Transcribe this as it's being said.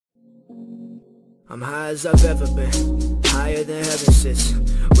I'm high as I've ever been, higher than heaven sits.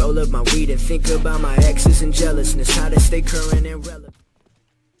 Roll up my weed and think about my exes and jealousness. How to stay current and relevant.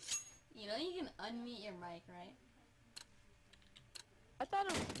 You know you can unmute your mic, right? I thought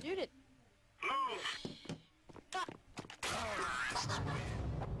it was muted.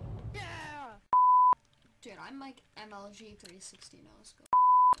 Yeah! Dude, I'm like MLG 360 now, let's go.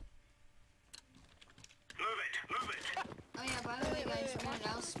 Move it! Oh yeah, by the way guys, we're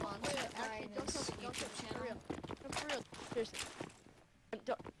now sponsored by this Don't YouTube for channel. real. No, for real. Seriously.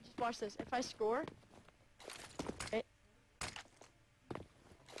 Just watch this. If I score, okay.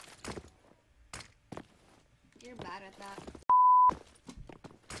 You're bad at that.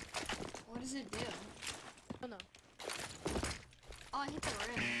 What does it do? Oh no. Oh, I hit the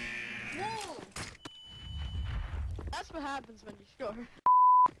rim. Whoa! That's what happens when you score.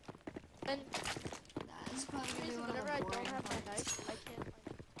 And That's probably gonna be one of whenever the I boring don't have my parts. knife, I can't like.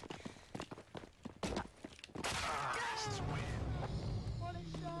 What a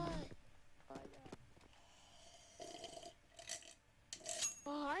shot! Oh my god.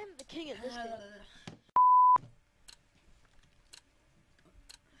 Oh, I'm the king at this game.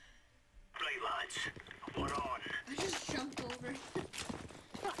 Blade lines. What on? I just jumped over.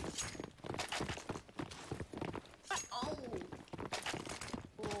 Oh!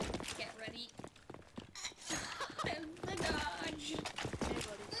 Get ready. The dodge. Hey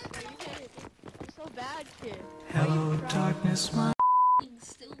buddy, no, you get it. You're so bad, kid. Hello, darkness, my.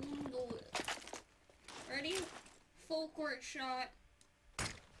 Still go. Ready? Full court shot.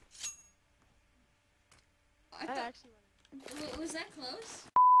 I I thought, actually was that close?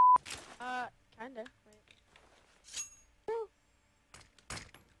 Kinda. Wait. Woo.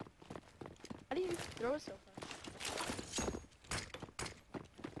 How do you throw it so far?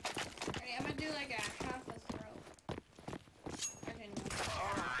 Ready? I'm gonna do like a half a throw. I didn't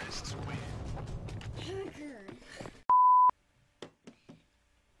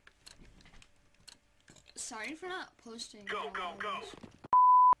Sorry for not posting. Go!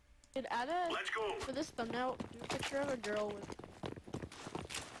 Dude, add a Let's go! for this thumbnail. Do a picture of a girl with.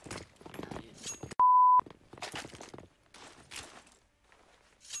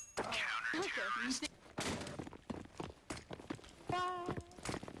 Okay. Bye.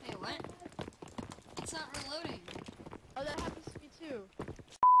 Hey, what? It's not reloading. Oh, that happens to me too.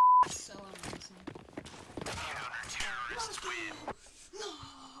 So amazing. Counter-terrorists win!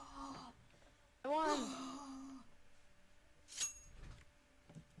 I won.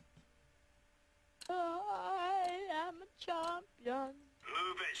 I am a champion.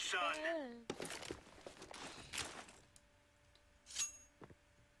 Move it, son!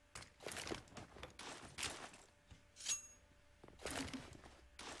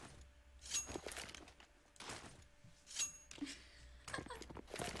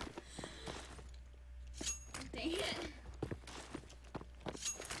 Dang it.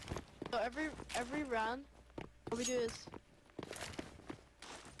 So every round, what we do is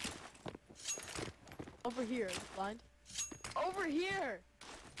over here, blind. Over here.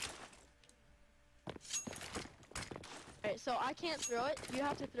 Alright, so I can't throw it. You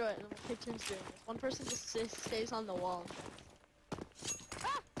have to throw it, and we'll take turns doing this. One person just stays on the wall.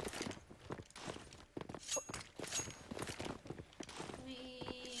 Ah!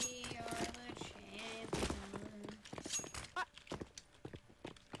 We are the champions.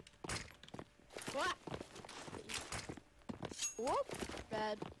 What? Whoop!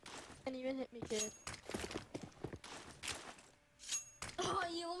 Bad. Can't even hit me, kid. Oh,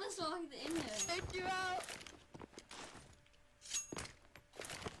 you almost walked in there. Take you out!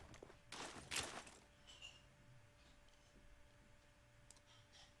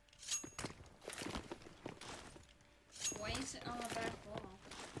 Why is it on the back wall?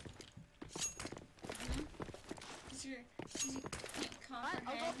 Cause you can't Alright,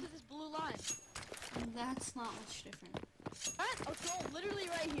 I'll go up comprehend. to this blue line. That's not much different. Alright, I'll go literally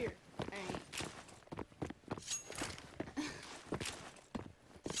right here. Alright.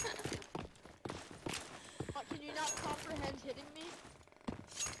 What, can you not comprehend hitting me?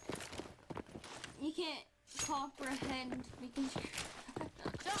 You can't comprehend because you're...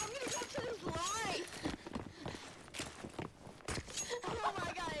 No, I'm gonna go to this line! Oh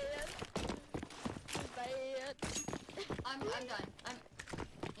my god, it's bad. I'm done.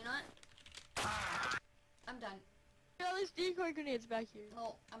 You know what? I'm done. Got all these decoy grenades back here.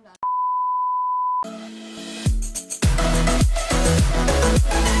 Oh, I'm done.